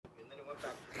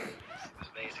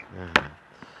Uh-huh.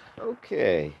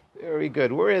 Okay, very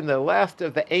good. We're in the last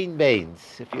of the Ein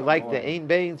Bains. If you Oh like the boy. Ein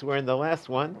Bains, we're in the last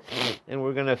one, and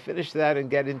we're going to finish that and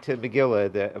get into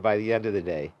Megillah by the end of the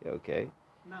day. Okay.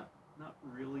 Not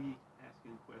really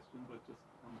asking a question, but just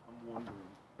I'm wondering.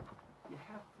 You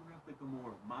have throughout the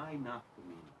Gemara, my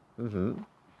nafkamina, Mm-hmm.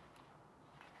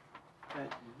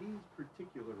 that these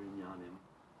particular inyanim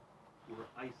were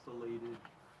isolated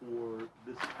for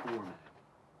this format.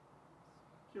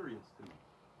 Curious to me.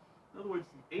 In other words,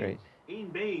 Right. Ain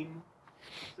Bain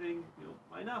saying,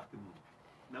 my nafkamina.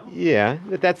 No? Yeah,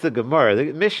 but that's the Gemara.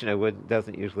 The Mishnah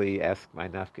doesn't usually ask my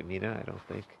nafkamina, I don't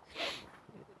think.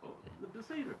 Oh, the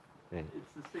Seder. Yeah.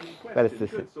 It's the same question. But it's the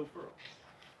Good. So for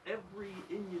every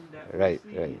Indian that Right,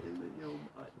 we see, right. in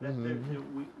the,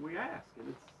 we ask, and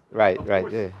it's Right, of right.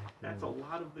 course, Yeah. that's a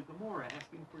lot of the Gemara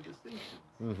asking for distinctions.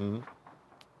 Mm-hmm.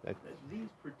 That these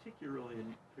particular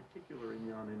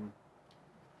inyanim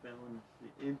found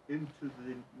into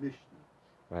the Mishnah.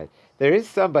 Right. There is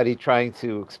somebody trying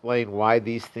to explain why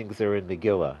these things are in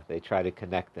Megillah. They try to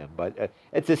connect them, but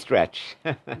it's a stretch.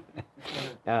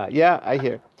 Yeah, I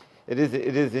hear. It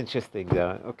is interesting.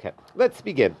 Okay, let's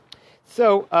begin.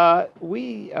 So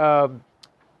we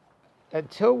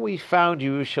until we found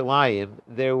Yerushalayim,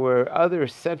 there were other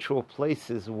central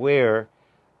places where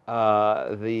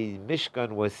the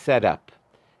Mishkan was set up,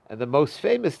 and the most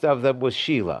famous of them was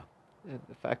Sheila. In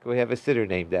fact, we have a siddur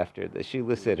named after the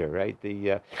Sheila siddur, right?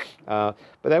 But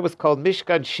that was called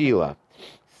Mishkan Sheila.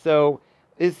 So,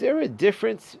 is there a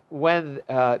difference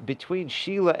between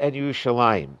Sheila and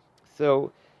Yerushalayim?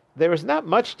 So, there is not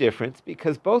much difference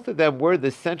because both of them were the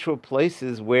central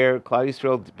places where Klal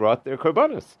Yisrael brought their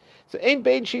korbanos. So, Ein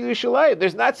Bein Sheila Yerushalayim.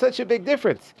 There's not such a big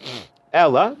difference.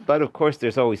 Ella, but of course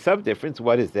there's always some difference.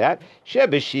 What is that?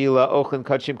 Sheba Sheila Ochlan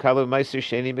Kachim Kalu Meiser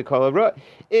Sheni Mikol.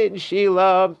 In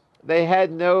Sheila, they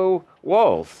had no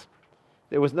walls.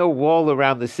 There was no wall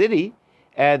around the city,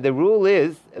 and the rule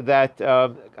is that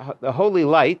the holy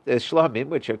light, the shlamim,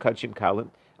 which are kachim kalim,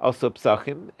 also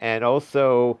psachim, and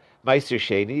also meiser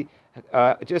sheni,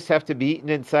 just have to be eaten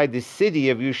inside the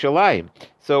city of Yerushalayim.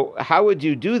 So how would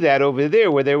you do that over there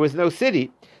where there was no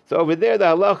city? So over there, the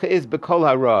halacha is bekol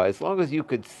hara. As long as you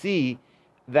could see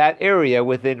that area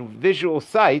within visual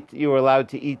sight, you were allowed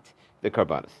to eat the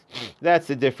karbanos. That's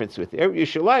the difference with it.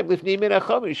 Yerushalayim, lifnei min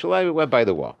hachom, Yerushalayim went by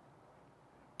the wall.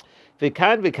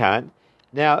 Vikan.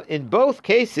 Now, in both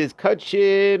cases,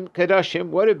 kachim, kadashim,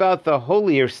 what about the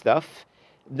holier stuff?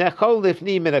 Nechol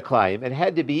lifnei min haklayim. It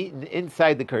had to be eaten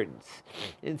inside the curtains,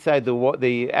 inside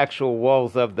the actual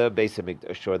walls of the Beis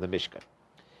Hamikdash or the Mishkan.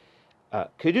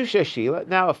 Kedusha Shila.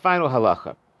 Now, a final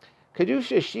halacha.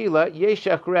 Kedusha Shila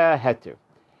yeshachra heter.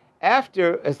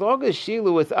 After, as long as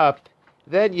Sheila was up,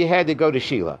 then you had to go to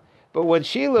Sheila. But when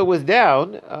Sheila was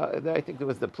down, I think it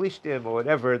was the Plishtim or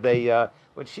whatever,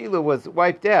 when Sheila was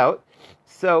wiped out,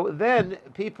 so then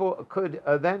people could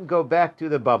then go back to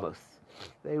the Bamos.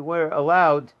 They were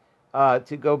allowed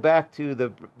to go back to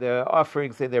the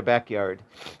offerings in their backyard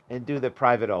and do the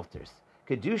private altars.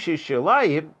 Kedusha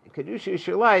Shalayim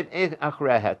ein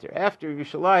achra heter. After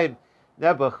Yerushalayim,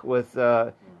 Nebuch was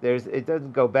it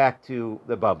doesn't go back to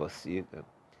the Bamos.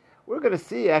 We're going to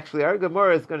see, actually, our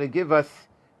Gemara is going to give us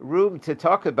room to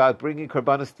talk about bringing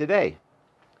korbanos today,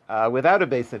 without a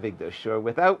Beis Hamikdash or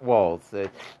without walls.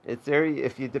 It's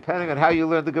if you depending on how you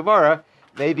learn the Gemara,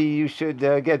 maybe you should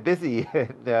get busy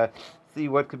and see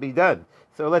what could be done.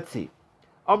 So let's see.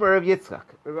 Omer Rav Yitzchak.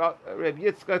 Rav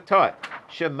Yitzchak taught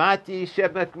Shemati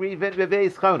Shemak Riven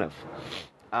Bebeis Chonav.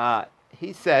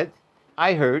 He said,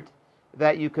 I heard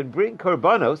that you can bring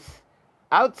korbanos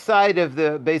outside of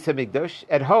the Beis Hamikdash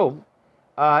at home,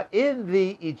 in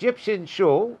the Egyptian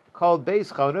shul called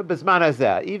Beis Chona B'zman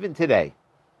Hazeh, even today,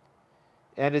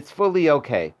 and it's fully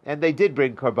okay. And they did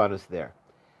bring korbanos there.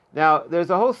 Now, there's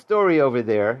a whole story over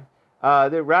there.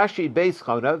 The Rashi Beis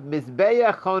Chona,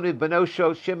 Mizbeach Chona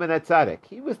Benosho Shimon HaTzadik.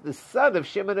 He was the son of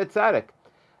Shimon HaTzadik.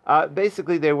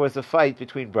 Basically, there was a fight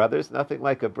between brothers, nothing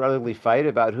like a brotherly fight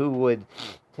about who would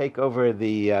take over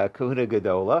the Kahuna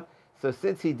Gedola. So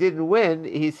since he didn't win,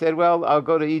 he said, well, I'll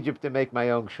go to Egypt to make my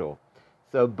own shul.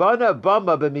 So Bana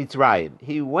Bama b'Mitzrayim.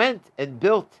 He went and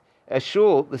built a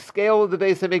shul, the scale of the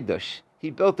Beis Hamikdash.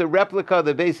 He built a replica of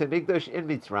the Beis Hamikdash in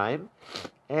Mitzrayim,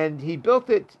 and he built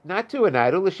it not to an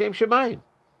idol, l'shem Shemayim.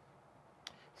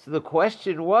 So the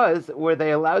question was, were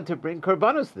they allowed to bring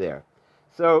korbanos there?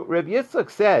 So Reb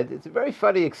Yitzchak said, it's a very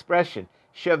funny expression,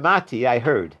 Shemati, I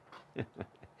heard.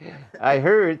 I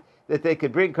heard that they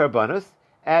could bring korbanos.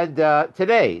 And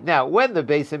today, now, when the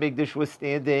Beis Hamikdash was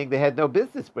standing, they had no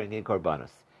business bringing korbanos.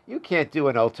 You can't do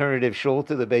an alternative shul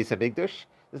to the Beis Hamikdash.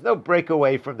 There's no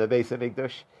breakaway from the Beis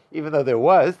Hamikdash, even though there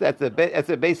was. That's a Beis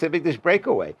Hamikdash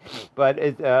breakaway.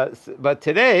 But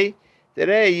today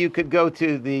you could go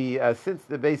to the since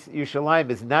the Beis Yerushalayim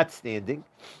is not standing.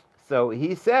 So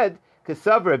he said,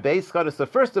 "Kasavra Beis Chana." So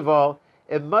first of all,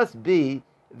 it must be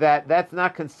that that's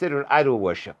not considered idol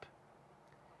worship.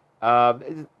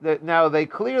 Now they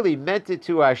clearly meant it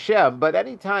to Hashem, but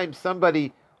anytime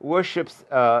somebody worships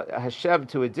Hashem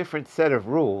to a different set of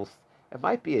rules, it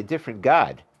might be a different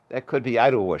god. That could be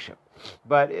idol worship.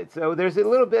 But so there's a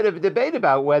little bit of a debate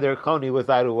about whether Choni was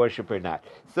idol worship or not.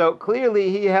 So clearly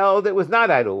he held it was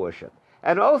not idol worship.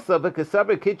 And also, because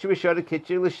Sabra Kitcher Rishona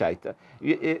Kitcher L'Shaita,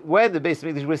 when the Beis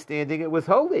Hamikdash was standing, it was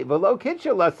holy. Below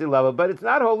Kitcher Lasi Lava, but it's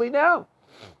not holy now.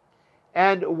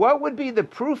 And what would be the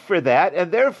proof for that?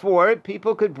 And therefore,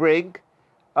 people could bring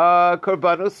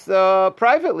korbanos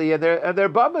privately and their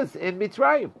bamas in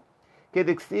Mitzrayim.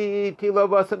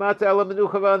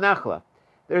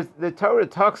 The Torah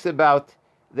talks about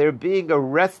there being a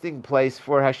resting place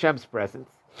for Hashem's presence.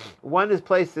 One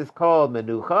place is called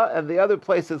Menucha, and the other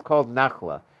place is called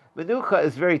Nachla. Menucha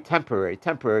is very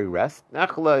temporary rest.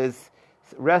 Nachla is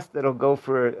rest that'll go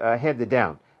for handed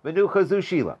down. Menucha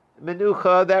Zushila.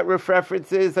 Menucha, that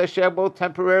references Hashem will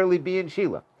temporarily be in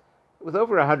Sheila. It was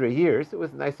over 100 years. It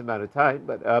was a nice amount of time,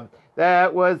 but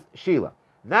that was Sheila.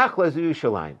 Nachla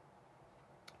Yerushalayim.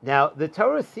 Now, the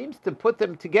Torah seems to put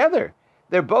them together.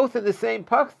 They're both in the same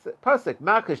pasuk.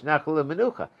 Makash Nachla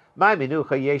Menucha. My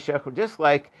Menucha Yeshach. Just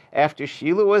like after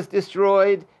Sheila was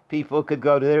destroyed, people could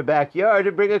go to their backyard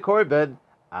and bring a korban.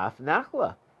 Af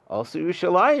Nachla. Also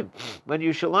Yerushalayim. When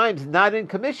Yerushalayim's not in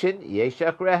commission,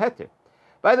 Yeshach Reheter.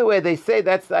 By the way, they say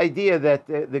that's the idea that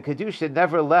the Kedusha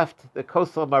never left the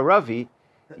coastal Maravi.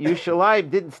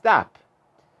 Yerushalayim didn't stop.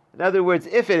 In other words,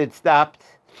 if it had stopped,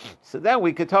 so then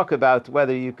we could talk about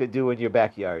whether you could do in your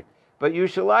backyard. But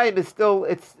Yerushalayim is still,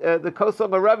 it's the coastal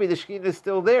Maravi, the Shekhinah is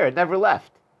still there. It never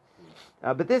left.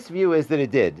 But this view is that it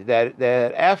did. That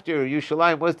after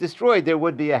Yerushalayim was destroyed, there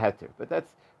would be a heter. But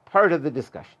that's part of the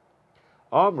discussion.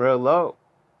 Omra lo.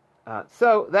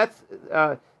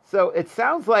 So it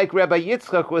sounds like Rabbi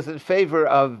Yitzchak was in favor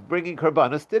of bringing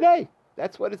korbanos today.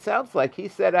 That's what it sounds like. He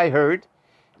said, I heard.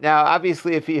 Now,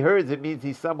 obviously, if he heard, it means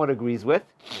he somewhat agrees with.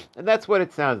 And that's what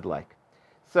it sounded like.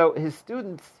 So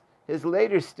his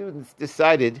later students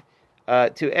decided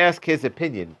to ask his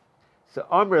opinion. So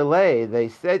Amr Lay, they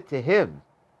said to him,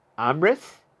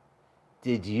 Amris,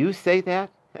 did you say that?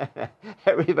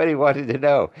 Everybody wanted to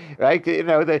know, right? You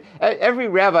know, every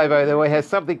rabbi, by the way, has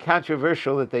something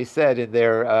controversial that they said in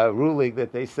their ruling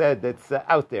that they said that's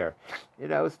out there. You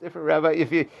know, it's different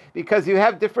rabbi because you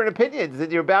have different opinions,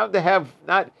 and you're bound to have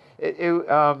not.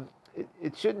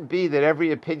 It shouldn't be that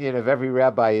every opinion of every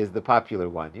rabbi is the popular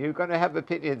one. You're going to have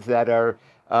opinions that are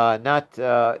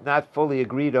not fully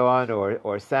agreed on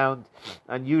or sound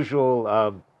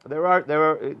unusual. There are.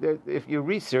 If you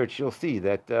research, you'll see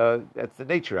that that's the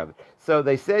nature of it. So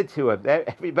they said to him,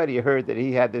 everybody heard that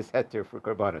he had this heter for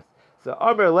korbanos. So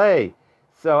Amr Lay,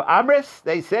 so Amris,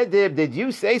 they said to him, did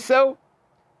you say so?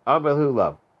 Amr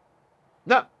Hulav.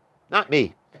 No, not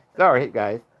me. Sorry,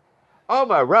 guys.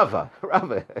 Omar Rava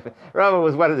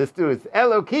was one of the students.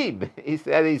 Elokim, he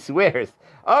said, he swears.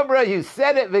 Amra, you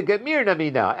said it, v'gamir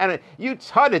namina, and you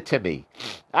taught it to me.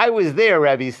 I was there,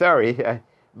 Rabbi, sorry.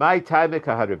 My time at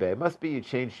Kaharabe. It must be you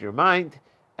changed your mind,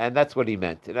 and that's what he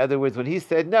meant. In other words, when he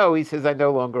said no, he says, I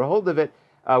no longer hold of it.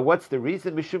 What's the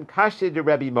reason? Mishum kashe de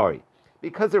Rabbi Mori.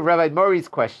 Because of Rabbi Mori's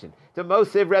question. To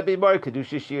Moshe Rabbi Mori,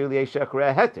 Kedusha Shir Lieshach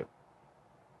Heter.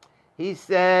 He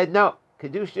said, no,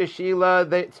 Kedusha Sheila,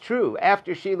 that's true.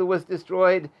 After Sheila was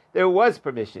destroyed, there was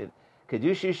permission.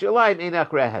 Kedusha Shalayim Einach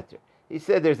Heter. He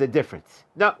said there's a difference.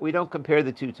 No, we don't compare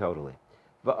the two totally.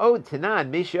 Va'od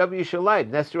Tanan, Mishav Yushalayim,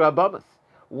 Nesru Abamas.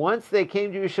 Once they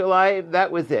came to Yerushalayim, that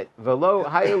was it. V'lo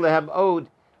hayulehem od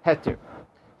heter.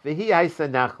 V'hi haisa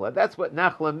nachla. That's what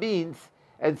nachla means.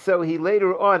 And so he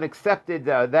later on accepted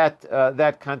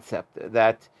that concept,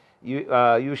 that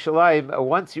Yerushalayim,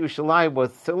 once Yerushalayim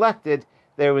was selected,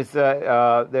 there was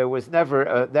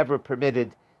never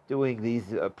permitted doing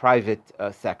these private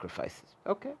sacrifices.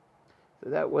 Okay, so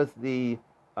that was the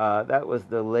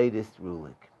latest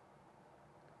ruling.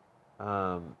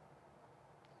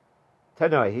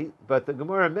 Tanoi, but the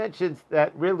Gemara mentions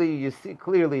that really you see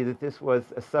clearly that this was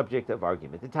a subject of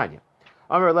argument. Tanya,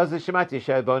 Amar Lazar Shemati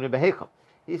Shaybon Behecham.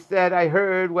 He said, I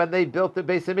heard when they built the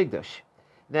Beis Hamikdash.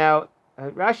 Now,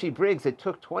 Rashi brings it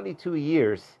took 22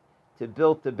 years to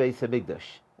build the Beis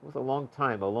Hamikdash. It was a long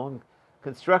time.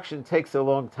 Construction takes a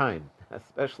long time,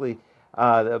 especially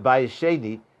the Bayis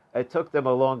Sheni. It took them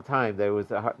a long time.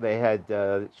 They had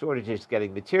shortages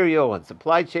getting material and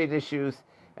supply chain issues.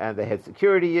 and they had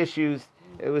security issues.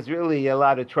 It was really a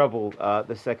lot of trouble,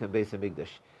 the second Beis Hamikdash.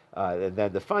 And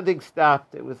then the funding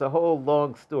stopped. It was a whole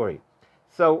long story.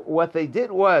 So what they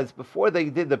did was, before they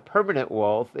did the permanent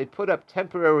walls, they put up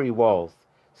temporary walls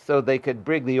so they could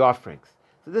bring the offerings.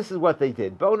 So this is what they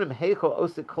did. Bonim heichel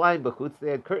osik klaim b'chutz.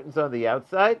 They had curtains on the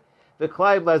outside, the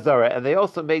klaim lazara, and they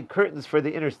also made curtains for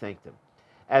the inner sanctum.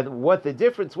 And what the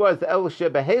difference was, the el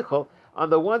sheba heichel, on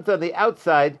the ones on the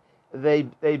outside, they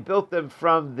built them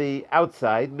from the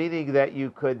outside, meaning that you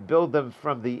could build them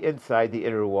from the inside, the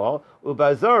inner wall.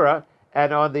 Ubazora,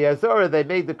 and on the Azora, they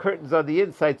made the curtains on the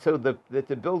inside so that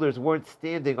the builders weren't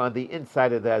standing on the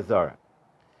inside of the Azora.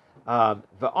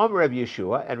 V'om Reb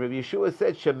Yeshua, and Reb Yeshua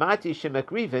said, Shemati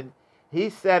Shemakriven, he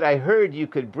said, I heard you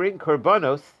could bring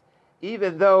korbanos,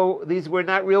 even though these were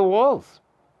not real walls.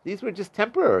 These were just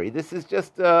temporary. This is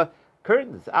just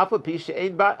curtains. Alpha Pi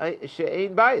She'ein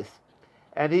Bayis.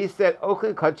 And he said,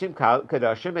 Ochin Kachim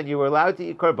Kadashim, and you were allowed to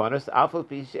eat korbanos, Alpha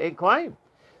Pi She'ein Klaim.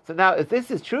 So now, if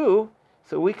this is true,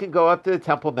 so we can go up to the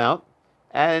Temple Mount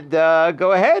and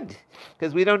go ahead,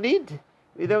 because we don't need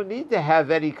to have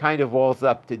any kind of walls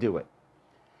up to do it.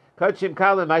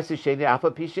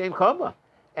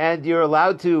 And you're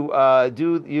allowed to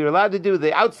do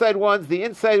the outside ones, the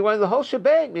inside ones, the whole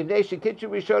shebang. It's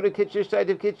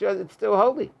still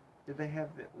holy. Did they have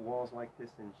the walls like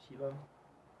this in Shiloh?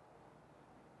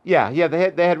 Yeah,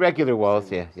 they had regular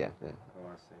walls. Yeah. Oh,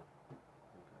 I see.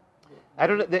 I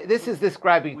don't know. This is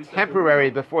describing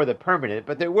temporary before the permanent,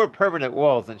 but there were permanent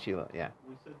walls in Shiloh. Yeah.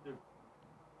 We said there,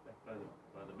 by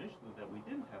the Mishnah, that we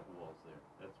didn't have walls there.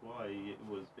 That's why it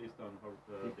was based on.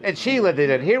 And Shiloh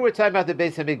did it. Here we're talking about the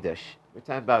Beis Hamikdash. We're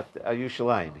talking about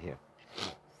Yerushalayim here.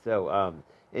 So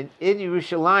in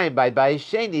Yerushalayim by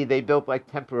Sheni, they built like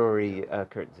temporary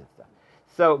curtains and stuff.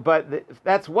 So, but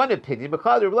that's one opinion.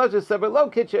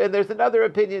 And there's another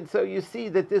opinion. So you see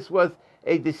that this was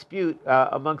a dispute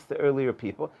amongst the earlier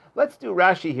people. Let's do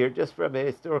Rashi here, just from a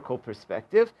historical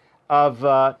perspective of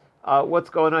what's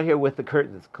going on here with the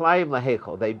curtains. Klayim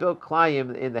lahechel. They built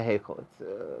klayim in the hechel. It's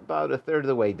about a third of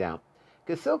the way down.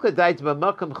 Kesilka dait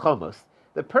b'makam chomos.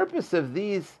 The purpose of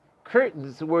these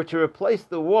curtains were to replace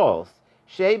the walls.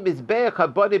 Shei mizbeach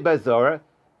haboni bazora.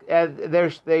 And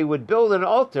they would build an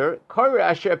altar,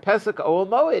 Korah Asher Pesach Oel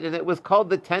Moed, and it was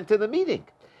called the tent of the meeting.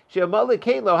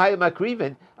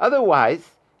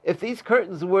 Otherwise, if these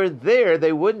curtains were there,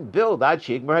 they wouldn't build Ad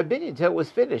Shigmar Habinyan until it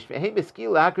was finished. They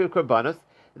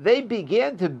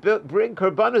began to bring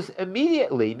korbanos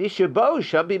immediately. Mishabou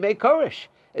Shambi Mei Koresh.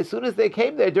 As soon as they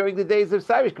came there during the days of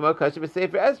Cyrus, Kamo Kasher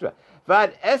Sefer Ezra.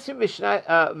 Vad Esrim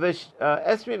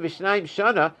Vishnaim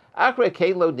Shana Achre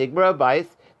Kein Lo Nigmar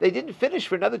Abayis. They didn't finish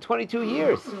for another 22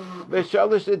 years.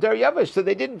 So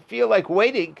they didn't feel like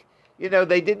waiting.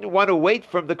 They didn't want to wait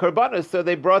from the korbanos, so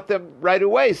they brought them right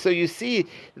away. So you see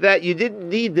that you didn't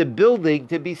need the building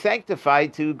to be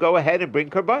sanctified to go ahead and bring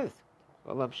korbanos.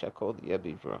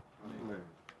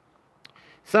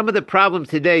 Some of the problem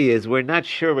today is we're not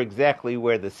sure exactly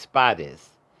where the spot is.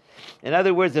 In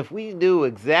other words, if we knew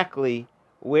exactly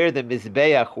where the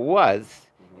Mizbeach was,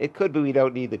 it could be we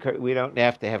don't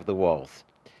have to have the walls.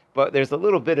 But there's a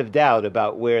little bit of doubt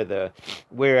about where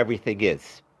everything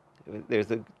is. There's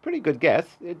a pretty good guess.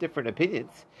 There are different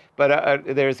opinions, but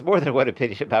there's more than one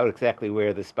opinion about exactly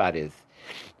where the spot is.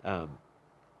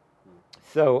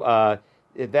 So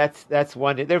that's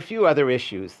one. There are a few other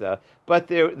issues, but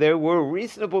there were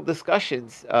reasonable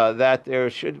discussions that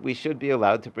we should be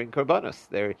allowed to bring korbanos.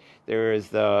 There is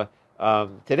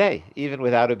today, even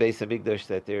without a Beis Hamikdash,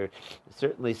 that there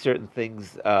certainly certain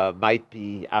things might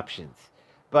be options.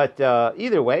 But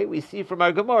either way, we see from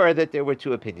our Gemara that there were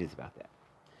two opinions about that.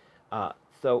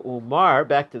 So Umar,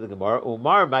 back to the Gemara,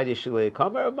 Umar,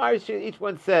 Umar, each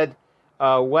one said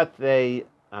what they.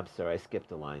 I'm sorry, I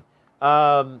skipped a line.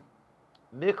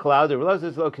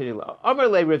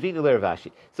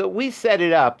 So we set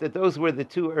it up that those were the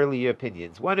two earlier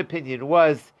opinions. One opinion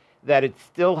was that it's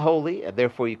still holy, and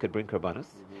therefore you could bring korbanos.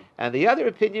 And the other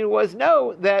opinion was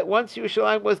no, that once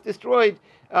Yerushalayim was destroyed,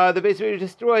 the Beis Hamikdash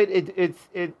destroyed, it's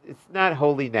not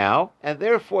holy now, and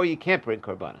therefore you can't bring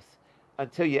korbanos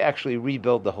until you actually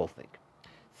rebuild the whole thing.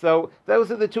 So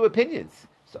those are the two opinions.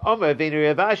 So Omer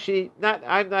V'nei Rav Ashi,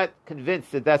 I'm not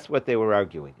convinced that that's what they were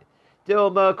arguing.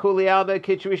 Dilma, Kuli Alma,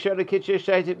 Kitcher Rishona, Kitcher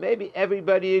Shaitim, maybe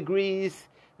everybody agrees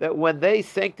that when they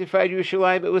sanctified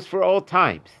Yerushalayim, it was for all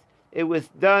times. It was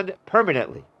done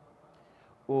permanently.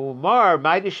 Umar,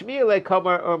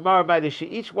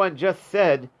 each one just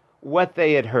said what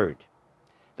they had heard.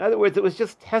 In other words, it was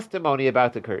just testimony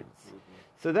about the curtains.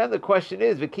 So then the question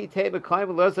is,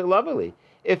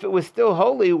 If it was still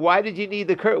holy, why did you need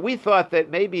the curtain? We thought that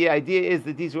maybe the idea is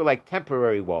that these were like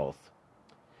temporary walls.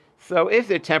 So if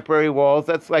they're temporary walls,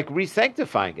 that's like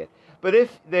re-sanctifying it. But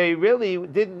if they really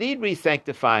didn't need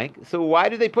re-sanctifying, so why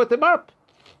did they put them up?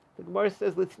 The Gemara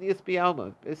says, "Litznius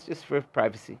bi'alma." It's just for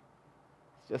privacy.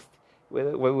 It's just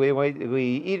when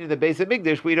we eat in the base of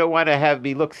Mikdash, we don't want to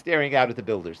be staring out at the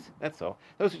builders. That's all.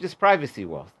 Those are just privacy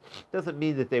walls. Doesn't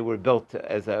mean that they were built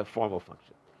as a formal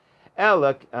function.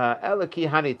 Ela ki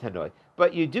hani tanoi.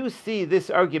 But you do see this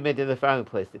argument in the following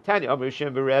place. The Tanya Omer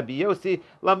Shem Rabbi Yossi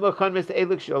Lamochan Mis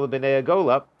Elik Shol Bnei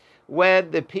Agola.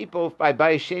 When the people by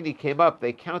Bayesheni came up,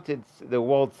 they counted the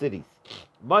walled cities.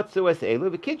 Matzu es Elu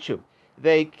v'Kidshum.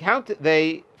 They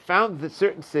found the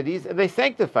certain cities and they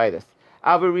sanctified us.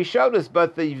 Ava Rishonos,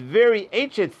 but the very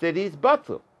ancient cities,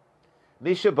 Batlu.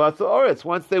 Misha Batlu Oretz,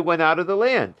 once they went out of the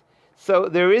land. So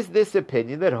there is this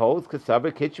opinion that holds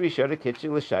Kasaber Kitch Rishona Kitch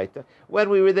L'Shaita.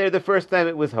 When we were there the first time,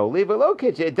 it was holy, but lo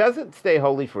Kitch, it doesn't stay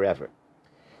holy forever.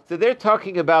 So they're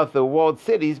talking about the walled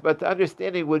cities, but the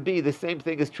understanding would be the same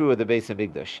thing is true of the Beis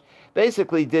Hamikdash.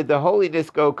 Basically, did the holiness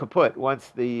go kaput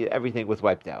once everything was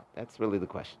wiped out? That's really the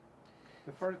question.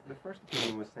 The first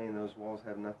opinion was saying those walls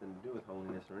have nothing to do with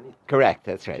holiness or anything. Correct,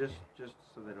 that's right. Just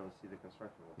so they don't see the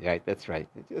construction wall. Right, that's right.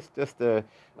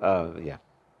 Yeah.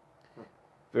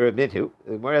 Very Midhu.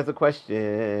 The Gemara has a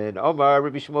question. Omar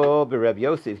Rabbi Shmuel Rabbi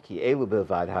Yosef ki elu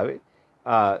bilvad hari.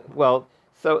 Well,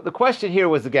 so the question here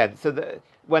was again.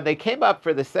 When they came up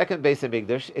for the second Beis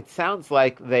Hamikdash, it sounds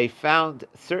like they found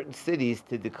certain cities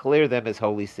to declare them as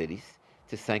holy cities,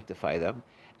 to sanctify them,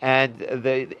 and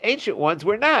the ancient ones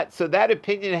were not. So that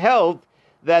opinion held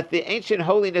that the ancient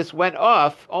holiness went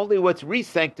off. Only what's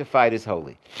re-sanctified is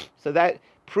holy. So that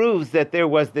proves that there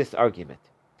was this argument.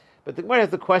 But the Gemara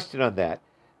has a question on that.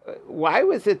 Why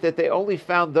was it that they only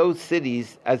found those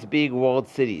cities as being walled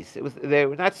cities? There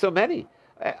were not so many.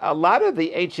 A lot of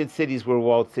the ancient cities were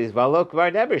walled cities. Valok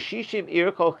Varneber, Shishim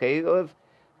Ir Kol Chevel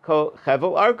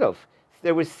Argov.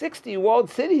 There were 60 walled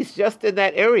cities just in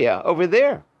that area over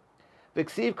there.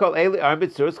 V'ksiv Kol Eli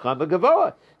Armitzurs Chama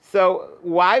Gavoa. So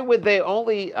why would they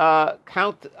only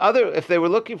count if they were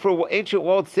looking for ancient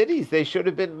walled cities? They should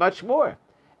have been much more.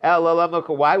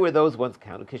 Why were those ones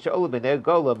counted? When the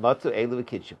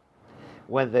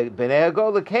Bnei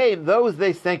Agola came, those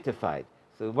they sanctified.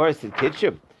 So the Gemara said,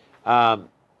 Kitchum,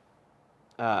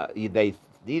 they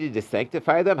needed to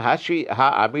sanctify them. Hashri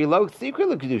ha'amri lo tzikra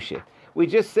l'kedusha. We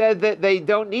just said that they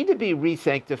don't need to be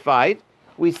re-sanctified.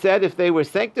 We said if they were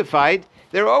sanctified,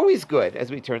 they're always good, as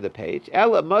we turn the page.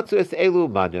 Ela matzus elu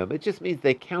manum. It just means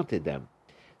they counted them.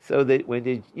 So that when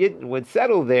the Yidden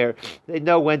settle there, they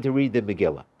know when to read the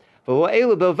Megillah. And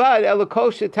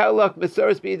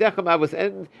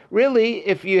really,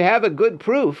 if you have a good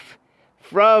proof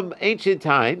from ancient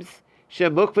times, you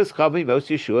will read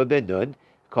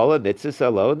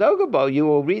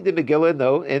the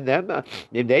Megillah in them.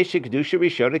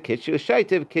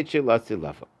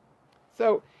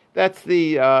 So that's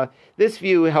this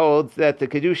view holds that the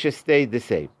Kedusha stayed the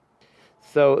same.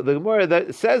 So the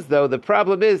Gemara says, though, the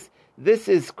problem is, this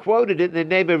is quoted in the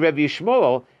name of Rabbi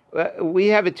Shmuel. We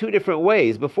have it two different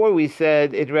ways. Before we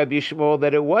said in Rabbi Shmuel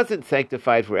that it wasn't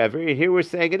sanctified forever, and here we're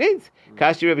saying it is.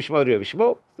 Kashi Rabbi Shmuel to Rabbi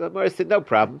Shmuel. So the Gemara said, no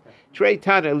problem. Trey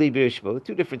Tana Li Rabbi Shmuel.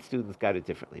 Two different students got it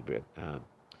differently. Rabbi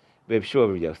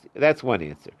Shmuel Rabbi Yossi. That's one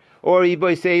answer. Or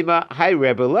Yiboy Seima, hi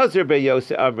Rabbi Lazar Rabbi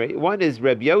Yossi Amri. One is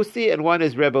Rabbi Yossi, and one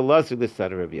is Rabbi Lazar, the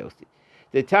son of Rabbi Yossi.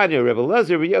 The Tanya Rebbe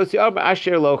Lazar Yossi Amar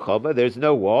Asher Lo Choma. There's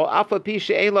no wall. Alpha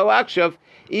Pisha Ein Lo Akshav.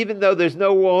 Even though there's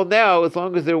no wall now, as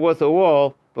long as there was a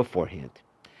wall beforehand.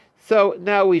 So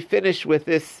now we finish with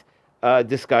this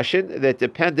discussion that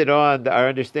depended on our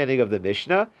understanding of the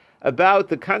Mishnah about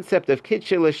the concept of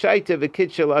Kitchel L'Shaita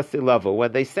v'Kitchel Asilavo.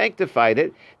 When they sanctified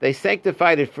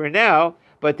it for now,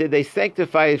 but did they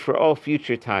sanctify it for all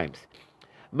future times?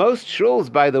 Most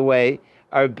shuls, by the way,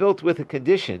 are built with a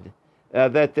condition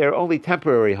that they're only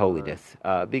temporary holiness,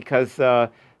 because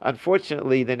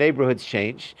unfortunately the neighborhoods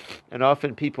change, and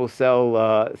often people sell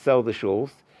the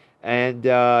shuls, and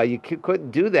you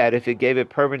couldn't do that if it gave it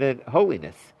permanent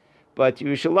holiness. But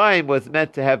Yerushalayim was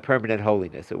meant to have permanent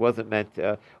holiness. It wasn't meant.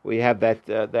 We have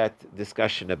that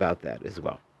discussion about that as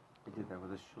well. I did that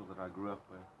with a shul that I grew up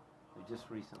with. We just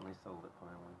recently sold it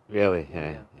finally. Really?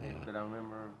 Yeah. But I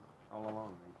remember all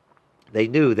along. They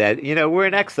knew that, we're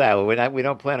in exile. We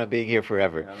don't plan on being here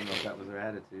forever. I don't know if that was their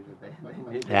attitude, but they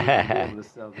knew they would be able to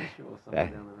sell the shul somewhere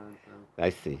down the road. So. I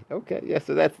see. Okay, yeah,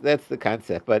 so that's the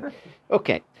concept. But,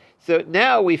 okay. So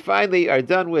now we finally are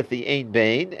done with the Ein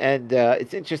Bain, and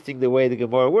it's interesting the way the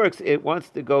Gemara works. It wants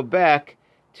to go back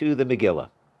to the Megillah.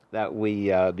 that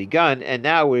we begun, and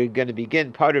now we're going to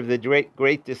begin part of the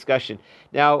great discussion.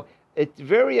 Now, it's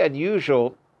very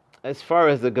unusual as far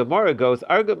as the Gemara goes.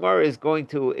 Our Gemara is going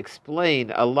to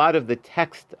explain a lot of the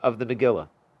text of the Megillah.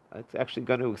 It's actually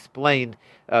going to explain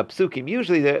psukim.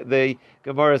 Usually the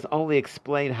Gemaras only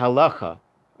explain halacha,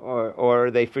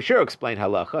 or they for sure explain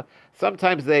halacha.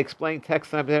 Sometimes they explain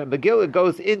text. Megillah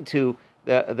goes into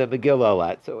the Megillah a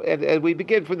lot. So and we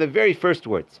begin from the very first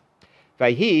words.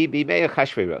 Vayhi b'mei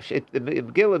Achashverosh. The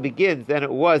Megillah begins than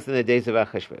it was in the days of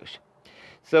Achashverosh.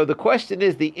 So the question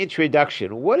is the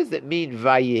introduction. What does it mean,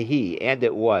 Vayehi, and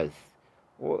it was?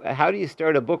 How do you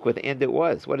start a book with and it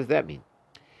was? What does that mean?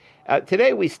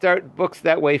 Today we start books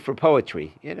that way for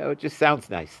poetry. It just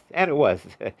sounds nice. And it was.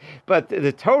 But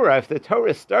the Torah, if the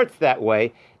Torah starts that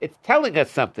way, it's telling us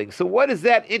something. So what does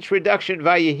that introduction,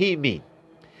 Vayehi, mean?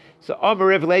 So,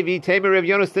 Amar Levi, Tamer Rav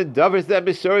Yonasan, Davers that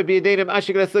Misori B'Yadenim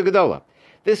Ashik Gedola.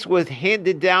 This was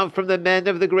handed down from the men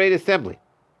of the Great Assembly.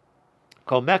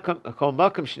 Kol Malkum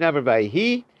Shnever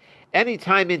Vayehi. Any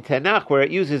time in Tanakh where it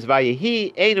uses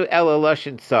Vayehi, Einu Ela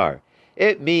Lashon Tsar.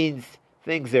 It means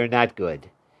things are not good.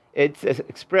 It's an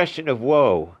expression of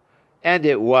woe, and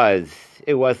it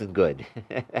wasn't good.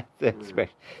 That's the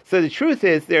expression. So the truth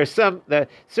is, there are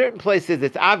certain places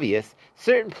it's obvious.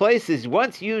 Certain places,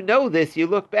 once you know this, you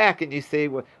look back and you say,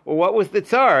 well, what was the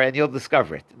tsar? And you'll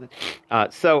discover it.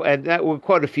 And that we'll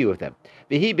quote a few of them.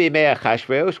 V'hi b'mei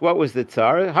Achashverosh, what was the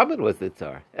tsar? Haman was the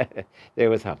tsar. There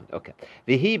was Haman. Okay.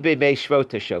 V'hi b'mei Shvot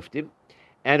HaShoftim,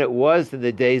 and it was in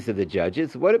the days of the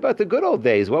judges. What about the good old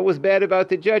days? What was bad about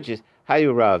the judges?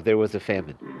 Hayurav, there was a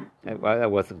famine. That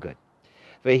wasn't good.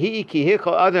 It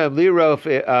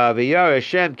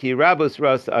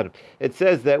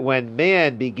says that when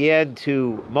man began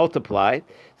to multiply,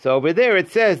 so over there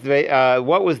it says,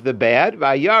 what was the bad?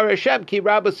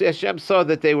 Hashem saw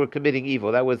that they were committing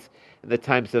evil. That was in the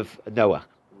times of Noah.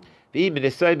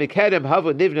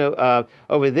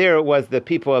 Over there it was the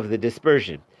people of the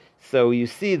dispersion. So you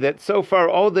see that so far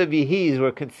all the vihis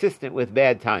were consistent with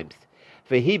bad times.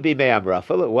 It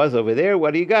was over there.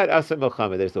 What do you got? Asa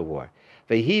Milchama, there's a war.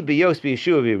 It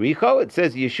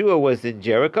says Yeshua was in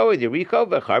Jericho and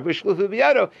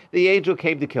Yericho. The angel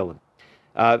came to kill him.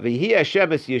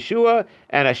 Hashem is Yeshua,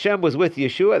 and Hashem was with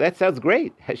Yeshua. That sounds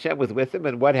great. Hashem was with him,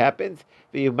 and what happens?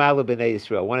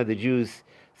 One of the Jews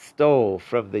stole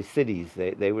from the cities.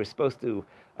 They were supposed to,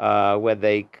 when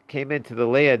they came into the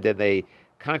land and they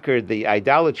conquered the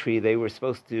idolatry, they were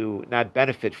supposed to not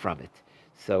benefit from it.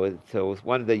 So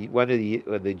one of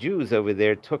the Jews over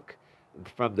there took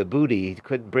from the booty. He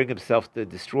couldn't bring himself to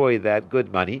destroy that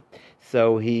good money,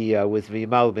 so he was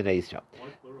V'yimal b'nei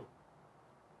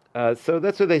Yisrael. So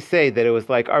that's what they say, that it was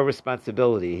like our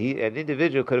responsibility. An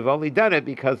individual could have only done it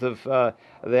because of the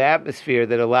atmosphere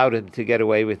that allowed him to get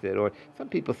away with it. Or some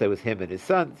people say it was him and his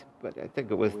sons, but I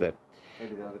think it was maybe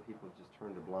the other people just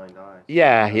turned a blind eye.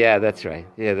 Yeah, that's right.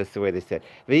 Yeah, that's the way they said.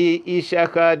 It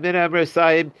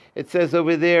says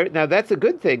over there, now that's a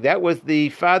good thing. That was the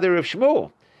father of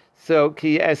Shmuel. So,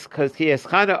 because he has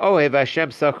Chana Ohev Hashem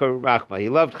Sachar Rachma. He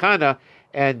loved Chana,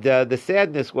 and the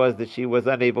sadness was that she was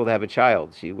unable to have a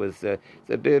child. She was, it's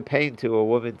a bit of pain to a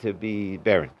woman to be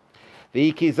barren.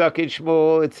 V'iki Zakin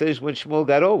Shmuel, it says when Shmuel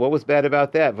got old, what was bad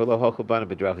about that? V'lo hochel bana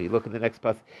b'drachi. Look in the next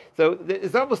passage. So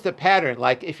there's almost a pattern,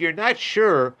 like if you're not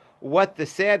sure what the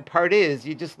sad part is,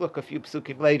 you just look a few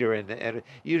psukim later, and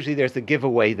usually there's a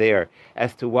giveaway there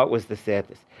as to what was the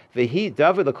sadness. V'hi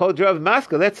David, the kol drav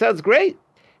maska, that sounds great.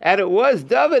 And it was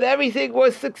David, everything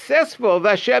was successful.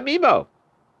 Vashem imo.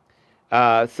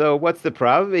 So what's the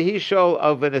problem? He Shaul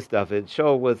alvenis David.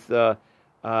 Shaul was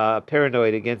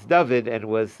paranoid against David and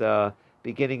was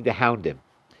beginning to hound him.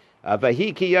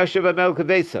 Vahi ki yashav Amelech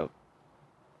kaveso.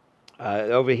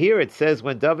 Over here it says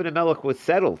when David and Melech was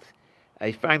settled,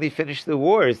 he finally finished the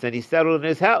wars and he settled in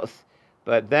his house.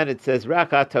 But then it says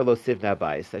Rachat lo sivna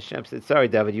bayis. Hashem said, "Sorry,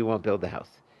 David, you won't build the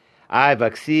house."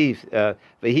 It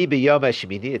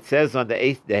says on the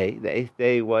 8th day. The 8th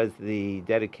day was the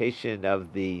dedication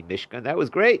of the Mishkan. That was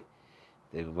great.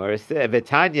 The Gemara said,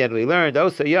 "V'tanya," and we learned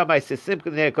also Yom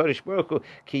Ha'Simcha Kodesh Baruch Hu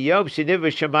Ki Yom Sheniv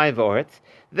Shamayim V'Oretz.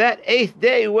 That 8th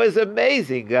day was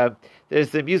amazing.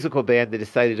 There's a musical band that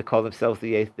decided to call themselves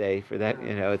the 8th day for that.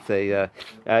 It's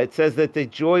it says that the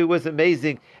joy was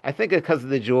amazing. I think because of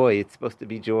the joy, it's supposed to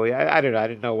be joy. I don't know. I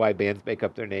didn't know why bands make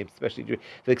up their names, especially joy.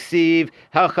 It's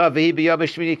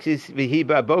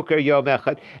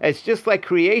just like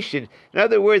creation. In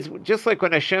other words, just like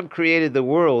when Hashem created the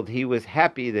world, He was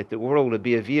happy that the world would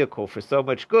be a vehicle for so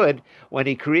much good. When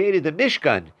He created the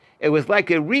Mishkan, It was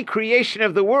like a recreation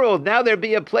of the world. Now there'd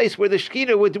be a place where the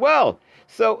Shekhinah would dwell.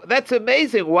 So that's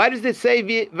amazing. Why does it say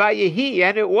Vayehi?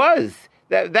 And it was.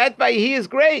 That Vayehi is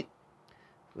great.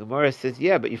 The Gemara says,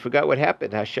 yeah, but you forgot what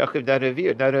happened. Hashachim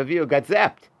Nadaviu got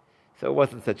zapped. So it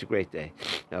wasn't such a great day.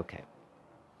 Okay.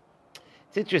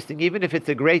 It's interesting, even if it's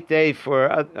a great day for,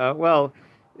 well,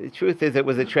 the truth is it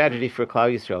was a tragedy for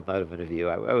Klal Yisrael, not of an Aviu.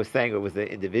 I was saying it was an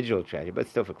individual tragedy, but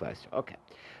still for Klal Yisrael. Okay.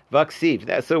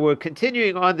 Vaksiv. So we're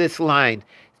continuing on this line,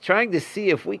 trying to see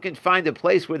if we can find a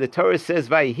place where the Torah says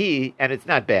Vayhi, and it's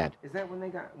not bad. Is that when they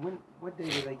got, what day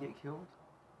did they get killed?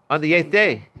 On the 8th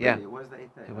day, yeah. It was the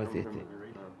 8th day. It was the 8th day.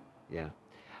 Yeah.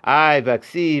 I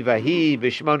Vaksiv Vahi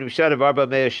Bishmonu Shana Arba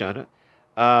Mea Shana.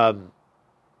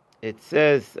 It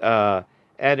says,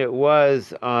 and it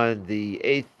was on the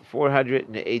 8th,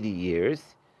 480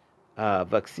 years.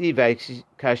 Vaksiv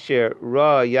Kasher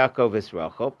Ra Yaakov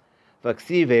Israel.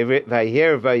 Vaksiv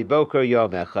Vayer Vayiboker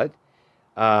Yom Echad.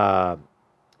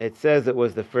 It says it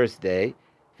was the first day.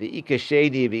 V'ika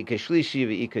Sheni, V'ika Shlishi,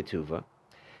 V'ika Tuva.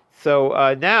 So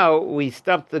now we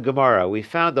stumped the Gemara. We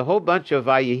found a whole bunch of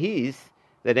Vayihis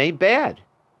that ain't bad.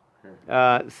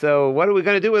 So what are we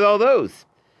going to do with all those?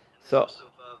 So.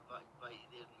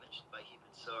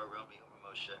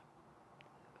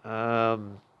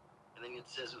 And then it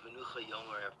says Uvenucha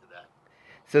Yomer after that.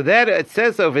 So that it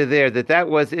says over there that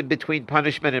was in between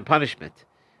punishment and punishment.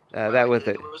 That was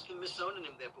it. There was the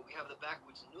misonym there, but we have the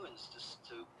backwards nuance just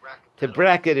to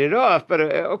bracket it off. But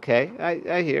okay,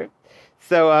 I hear.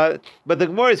 So, but the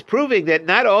Gemara is proving that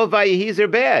not all Vayihis are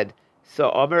bad. So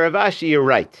Omer Avashi, you're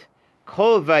right.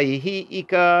 Kol Vayihi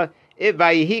Ika.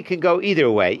 Vayihi can go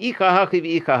either way. Ika Hachi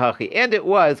v'Ika Hachi, and it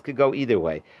could go either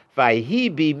way.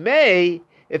 Vayihi Bimei.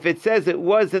 If it says it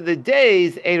was in the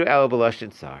days, Einu Ela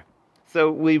B'Lashon Sar. So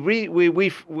we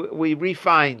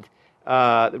refined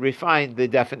the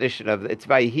definition of it's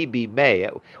Vayihi Bimei.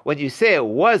 When you say it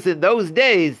was in those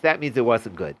days, that means it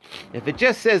wasn't good. If it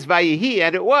just says Vayihi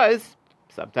and it was,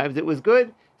 sometimes it was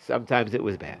good, sometimes it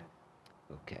was bad.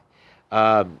 Okay.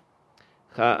 Chamisha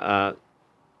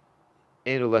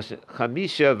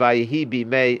Vayihi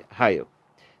Bimei Hayu.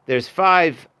 There's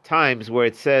 5 times where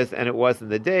it says, and it was in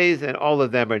the days, and all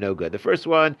of them are no good. The first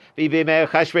one, V'ibei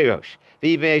Chashverosh,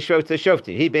 V'ibei Shota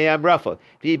Shoftim, V'ibei Amrafel,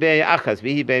 V'ibei Achaz,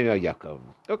 V'ibei Yaakov.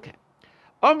 Okay.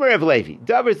 Omer of Levi,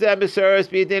 Davar Zeh Mesoros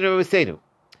B'yadenu V'Seinu.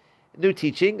 New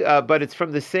teaching, but it's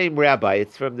from the same rabbi.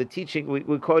 It's from the teaching,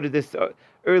 we quoted this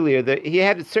earlier, that he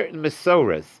had certain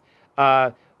Mesoras.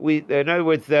 In other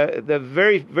words, the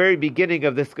very, very beginning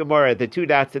of this Gemara, the 2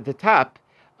 dots at the top,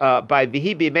 by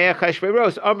Vihibi Mea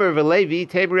Chashveros, Omer Velevi,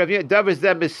 Tamer Rav Davar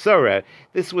Zeh Mesorah.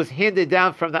 This was handed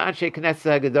down from the Anshe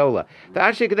Knesset Hagadola. The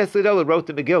Anshe Knesset Hagadola wrote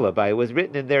the Megillah, it was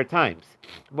written in their times.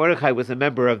 Mordechai was a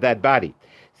member of that body.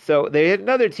 So they had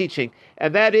another teaching,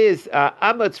 and that is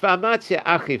Amatz V'Amatzia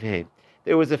Achivheim.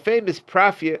 There was a famous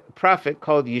prophet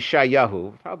called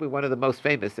Yeshayahu, probably one of the most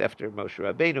famous after Moshe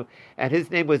Rabbeinu, and his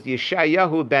name was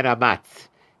Yeshayahu ben Amatz.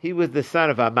 He was the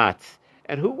son of Amatz.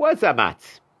 And who was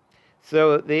Amatz?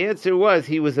 So the answer was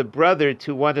he was a brother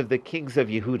to one of the kings of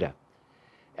Yehuda.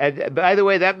 And by the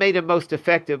way, that made him most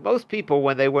effective. Most people,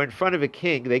 when they were in front of a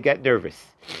king, they get nervous.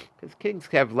 Because kings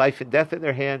have life and death in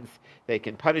their hands. They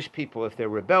can punish people if they're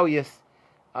rebellious.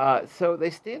 So they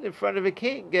stand in front of a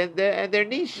king and their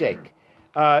knees shake.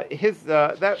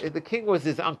 The king was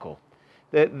his uncle.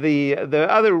 The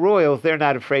other royals, they're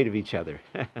not afraid of each other.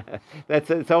 It's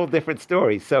a whole different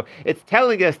story. So it's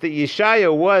telling us that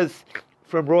Yeshaya was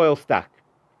from royal stock.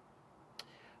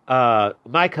 My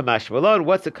Kamash Malone,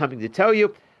 what's it coming to tell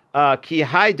you? Ki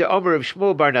hai de Omer of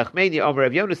Shmuel bar Nachmani, Omer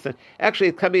of Yonasan. Actually,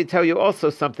 it's coming to tell you also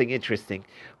something interesting,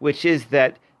 which is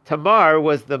that Tamar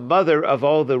was the mother of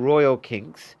all the royal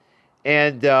kings.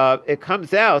 And it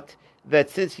comes out that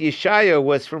since Yeshaya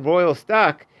was from royal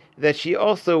stock, that she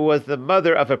also was the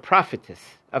mother of a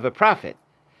prophetess, of a prophet.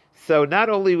 So not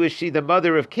only was she the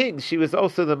mother of kings, she was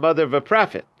also the mother of a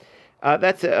prophet.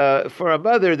 That's for a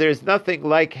mother, there's nothing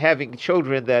like having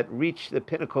children that reach the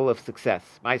pinnacle of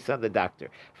success. My son, the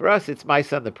doctor. For us, it's my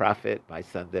son, the prophet. My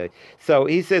son, the... So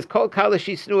he says, Kol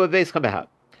kalashi snua veis.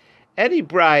 Any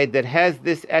bride that has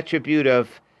this attribute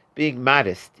of being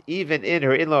modest, even in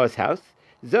her in-law's house,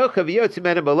 they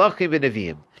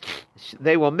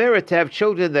will merit to have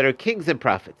children that are kings and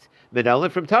prophets.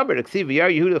 From Talmud,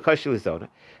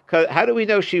 how do we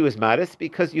know she was modest?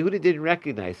 Because Yehuda didn't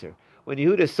recognize her. When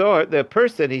Yehuda saw the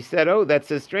person, he said, "Oh, that's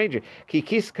a stranger."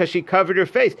 Because she covered her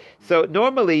face. So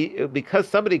normally, because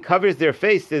somebody covers their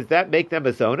face, does that make them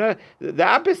a zona? The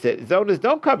opposite. Zonas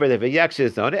don't cover their face. Actually, a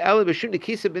zona.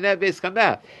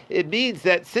 It means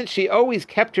that since she always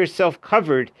kept herself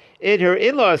covered in her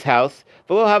in-laws' house,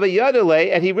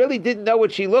 and he really didn't know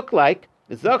what she looked like,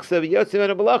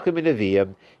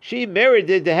 she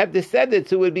merited to have descendants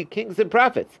who would be kings and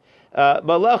prophets.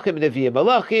 Malachim Nevi'im.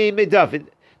 Malachim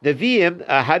David. Nevi'im,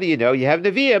 how do you know? You have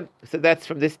Nevi'im. So that's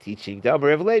from this teaching. Then the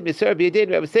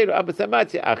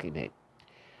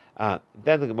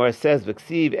Gemara says,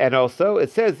 V'ksiv, and also it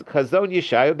says, Chazon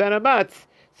Yeshayahu ben Amatz.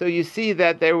 So you see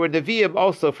that there were Nevi'im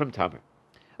also from Tamar.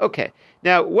 Okay,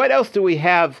 now what else do we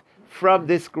have from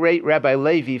this great Rabbi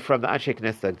Levi from the Anshe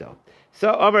Knesset Agdol?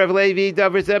 So Amar Rav Levi,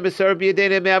 Davar Zeh Mesor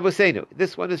B'Yedena Me'Avosenu.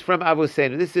 This one is from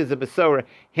Avosenu. This is a Mesorah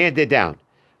handed down.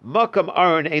 Makam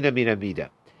Aron Eina Min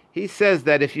Amida. He says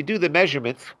that if you do the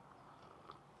measurements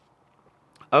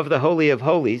of the Holy of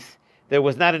Holies, there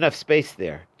was not enough space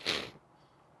there.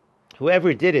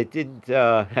 Whoever did it didn't,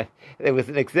 there was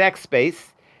an exact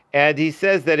space, and he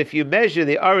says that if you measure,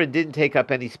 the Aron didn't take up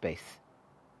any space.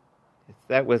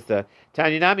 That was the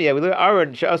Tanyanami.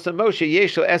 Aaron Sha'asa Moshe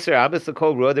Yeshel Eser Amas the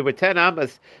Kol Ruah. There were 10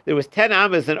 amas. There was 10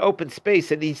 amas in open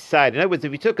space on each side. In other words,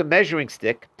 if you took a measuring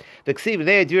stick, the Ksiv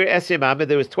Ne'adir Eser Amas,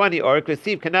 there was 20 ork.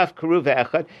 Ksiv Kanaf Karuv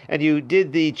Echad, and you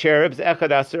did the cherubs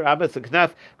Echad Aser Amas, and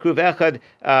Kanaf Karuv Echad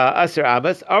Aser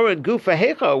Amas. Aaron Gufa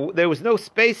Hecha. There was no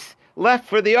space left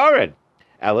for the Aaron.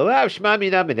 Alalav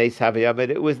Shmami Namenes Havayamid.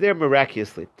 It was there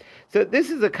miraculously. So this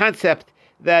is a concept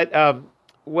that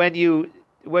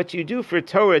what you do for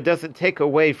Torah doesn't take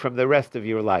away from the rest of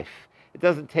your life. It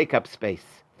doesn't take up space.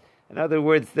 In other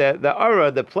words, the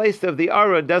Aron, the place of the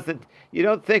Aron you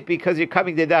don't think because you're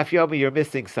coming to Daf Yomi you're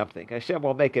missing something. Hashem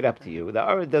will make it up to you. The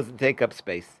Aron doesn't take up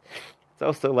space. It's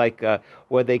also like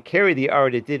when they carry the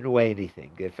Aron, it didn't weigh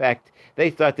anything. In fact, they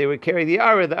thought they would carry the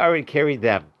Aron carried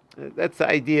them. That's the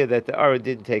idea that the Aron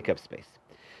didn't take up space.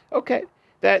 Okay.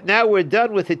 That now we're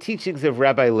done with the teachings of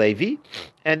Rabbi Levi,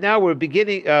 and now we're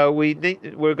beginning.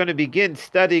 We're going to begin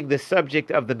studying the subject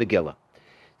of the Megillah.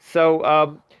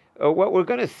 So what we're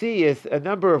going to see is a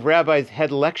number of rabbis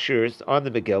had lectures on the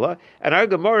Megillah, and our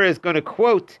Gemara is going to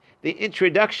quote the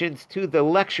introductions to the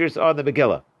lectures on the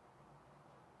Megillah.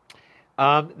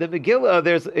 The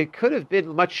Megillah, it could have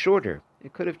been much shorter.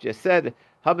 It could have just said,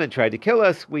 Haman tried to kill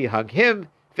us, we hung him.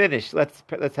 Finished. Let's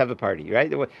have a party, right?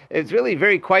 It's really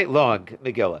very quite long,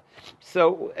 Megillah.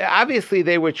 So obviously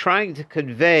they were trying to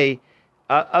convey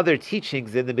other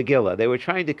teachings in the Megillah. They were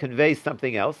trying to convey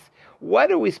something else.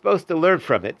 What are we supposed to learn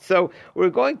from it? So we're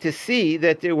going to see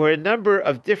that there were a number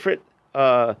of different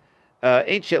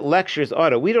ancient lectures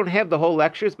on it. We don't have the whole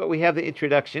lectures, but we have the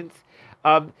introductions.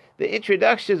 The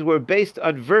introductions were based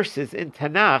on verses in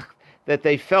Tanakh that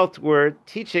they felt were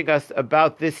teaching us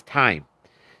about this time.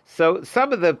 So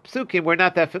some of the psukim we're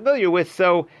not that familiar with,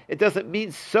 so it doesn't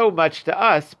mean so much to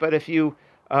us. But if you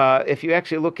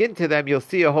actually look into them, you'll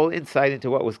see a whole insight into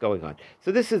what was going on.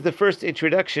 So this is the first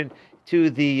introduction to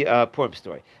the Purim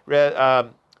story.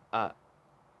 Reb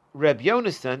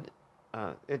Yonasan,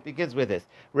 it begins with this.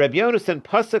 Reb Yonasan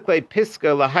pasuk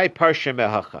piska lahai parsha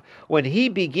mehacha. When he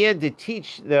began to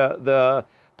teach the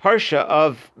Parsha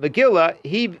of Megillah,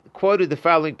 he quoted the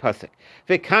following pasuk: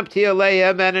 "V'kamti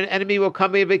aleim, and an enemy will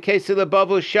come in v'kesi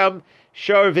lebavel sham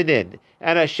sharvinin."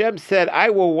 And Hashem said, "I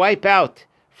will wipe out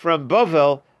from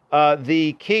Bavel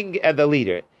the king and the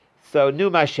leader." So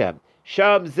Num Hashem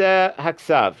sham ze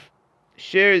haksav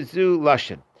sher zu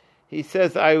lashon. He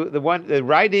says, the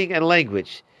writing and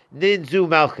language nin zu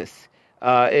malchus.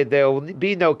 There will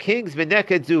be no kings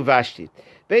v'neked zu vashti.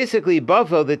 Basically,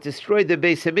 Bavel that destroyed the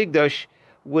Beis Hamikdash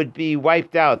would be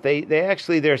wiped out. They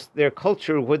actually, their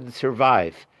culture wouldn't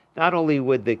survive. Not only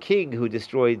would the king who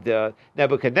destroyed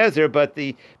Nebuchadnezzar, but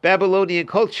the Babylonian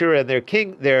culture and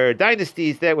their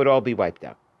dynasties, that would all be wiped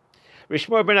out.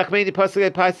 Rishmor ben Achmeni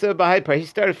pasuk pasa b'haypar. He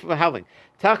started from howling.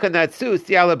 Tachanatsus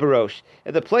yala barosh.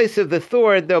 In the place of the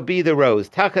thorn, there'll be the rose.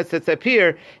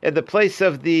 Tachatzapir. In the place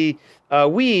of the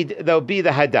weed, there'll be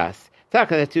the hadas.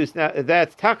 Tachanatsus. Now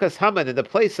that's Tachas Haman. In the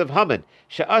place of Haman,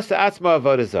 she'asa atzma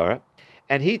avodah zarah.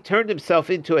 And he turned himself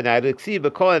into an idol. He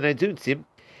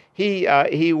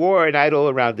wore an idol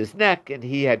around his neck, and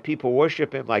he had people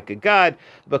worship him like a god.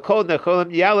 There'll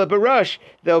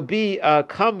be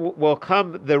will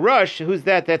come the Rosh. Who's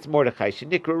that? That's Mordechai.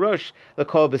 Shenikra Rosh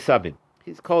l'kol b'samim.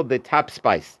 He's called the top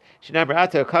spice.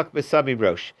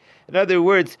 Rosh. In other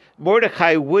words,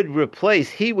 Mordechai would replace.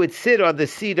 He would sit on the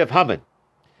seat of Haman.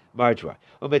 marjoram.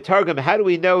 Umetargum, how do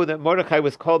we know that Mordechai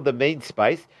was called the main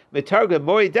spice? Metargum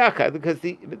Moridaka, because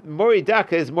the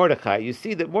Moridaka is Mordechai. You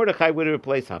see that Mordechai would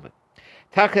replace Haman.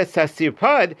 Tachas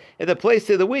Tasirpad, in the place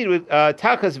of the weed,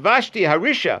 Tachas Vashti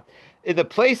Harisha, in the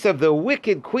place of the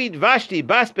wicked queen Vashti,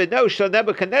 Bas Beno Shel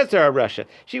Nebuchadnezzar of Russia.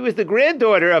 She was the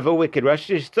granddaughter of a wicked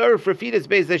Russia. She served Rafidas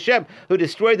Beis Hashem, who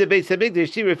destroyed the Beis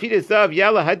Hamikdash. She Rafidas of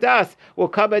Yala Hadas, will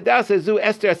come Hadassah Zu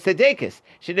Esther Sedekis,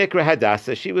 Shenikra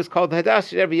Hadassah. She was called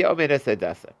Hadassah, every Yomen Es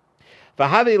Hadassah.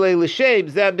 That'll be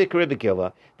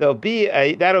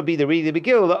the reading of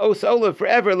Megillah. La Os Olam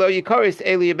forever. Lo Yikaris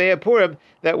Eli Yemei Purim,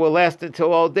 that will last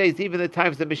until all days. Even the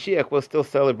times of Mashiach will still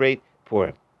celebrate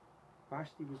Purim.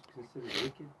 Vashti was considered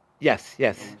wicked? Yes.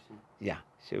 Yeah.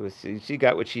 She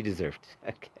got what she deserved.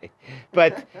 Okay.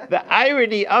 But the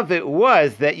irony of it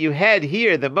was that you had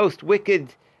here the most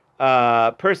wicked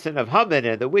person of Haman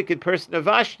and the wicked person of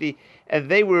Vashti, and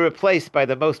they were replaced by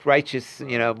the most righteous,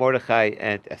 Mordechai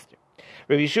and Esther.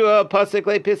 Rabbi Yeshua Pasuk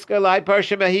Le Piska Lai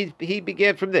Parshima, he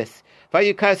began from this.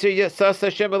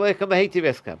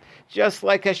 Just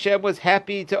like Hashem was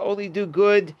happy to only do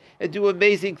good and do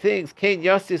amazing things, Kain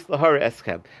Yasis Lahar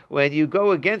Eschem. When you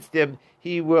go against him,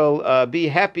 he will be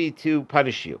happy to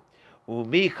punish you.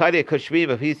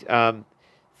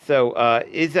 So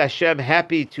is Hashem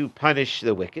happy to punish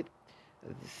the wicked?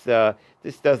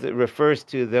 This refers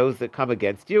to those that come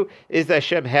against you. Is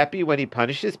Hashem happy when He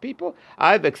punishes people?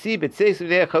 Over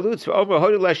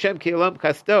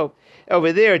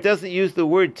there, it doesn't use the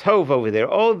word tov over there.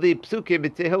 All the psukim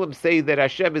in Tehillim say that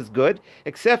Hashem is good,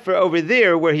 except for over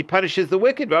there where He punishes the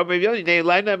wicked.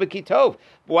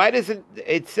 Why doesn't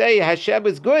it say Hashem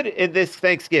is good in this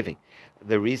Thanksgiving?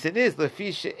 The reason is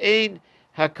Hashem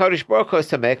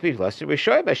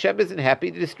isn't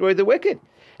happy to destroy the wicked.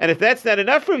 And if that's not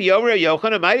enough for Yomer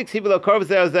Yochanan,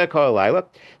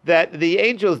 that the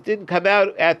angels didn't come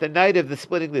out at the night of the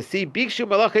splitting the sea.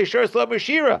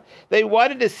 They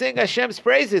wanted to sing Hashem's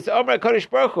praises. Hashem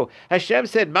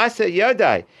said, Masa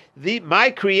Yadai,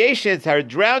 my creations are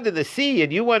drowned in the sea,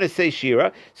 and you want to say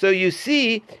Shira. So you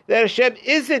see that Hashem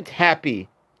isn't happy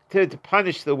to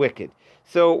punish the wicked.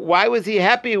 So why was He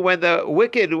happy when the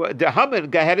wicked,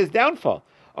 Haman, had his downfall?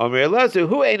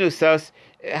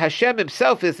 Hashem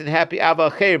Himself isn't happy.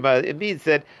 It means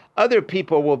that other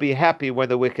people will be happy when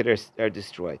the wicked are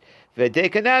destroyed.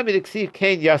 Hashem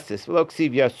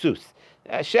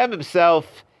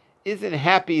Himself isn't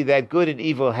happy that good and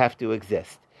evil have to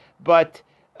exist. But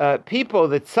people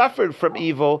that suffered from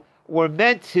evil were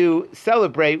meant to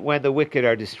celebrate when the wicked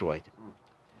are destroyed.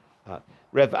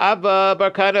 Rev Abba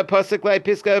Barkana Pasuk Lai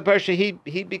Piska Parsha,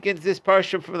 he begins this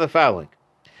parsha from the following.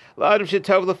 La'adam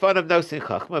shetov l'fan of nosin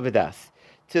chachma v'das.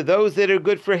 To those that are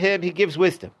good for him, he gives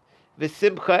wisdom,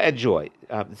 v'simcha and joy.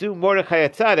 Zu Mordechai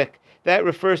Tzaddik, that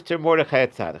refers to Mordechai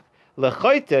Tzaddik.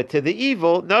 L'choita, to the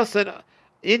evil, nosan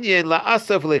inyan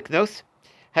la'asav liknos.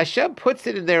 Hashem puts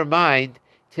it in their mind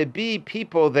to be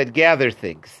people that gather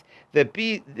things, that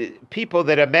be people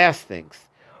that amass things.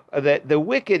 That the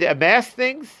wicked amass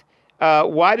things.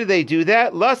 Why do they do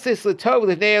that? Lasis l'tov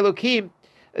l'nei Elokim,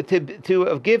 to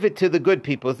give it to the good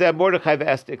people. That Mordechai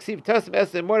Esther.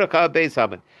 Mordechai Beis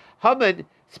Haman. Haman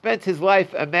spent his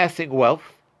life amassing wealth,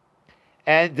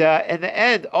 and in the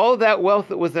end, all that wealth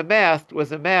that was amassed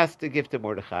to give to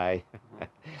Mordechai.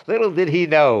 Little did he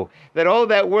know that all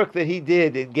that work that he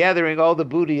did in gathering all the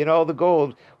booty and all the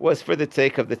gold was for the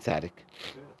sake of the tzaddik.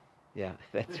 Yeah,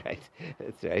 that's right.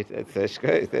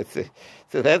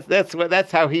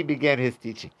 That's how he began his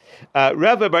teaching.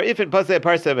 Rabbi Bar Ifin Pasei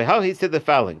Parsa, how he said the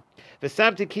following: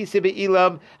 "V'samti kisi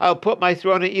be'ilam, I'll put my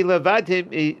throne in Elam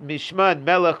vadim mishman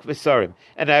melech v'sarim,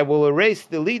 and I will erase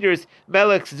the leaders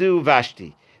melech zu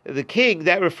Vashti." The king,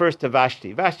 that refers to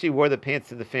Vashti. Vashti wore the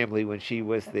pants in the family when she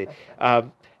was the.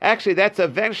 Actually, that's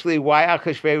eventually why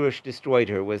Achashverosh destroyed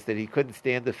her, was that he couldn't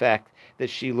stand the fact that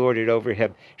she lorded over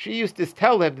him. She used to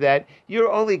tell him that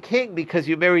you're only king because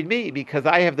you married me, because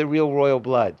I have the real royal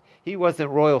blood. He wasn't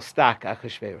royal stock,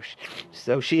 Achashverosh.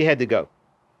 So she had to go.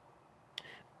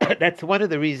 That's one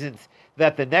of the reasons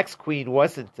that the next queen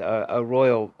wasn't a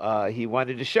royal. He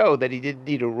wanted to show that he didn't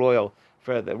need a royal,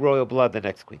 for the royal blood, the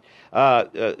next queen.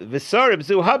 Visarim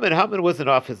zu Haman. Haman was an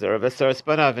officer of Asar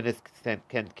Spanav and his 10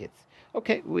 kids.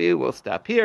 Okay, we will stop here.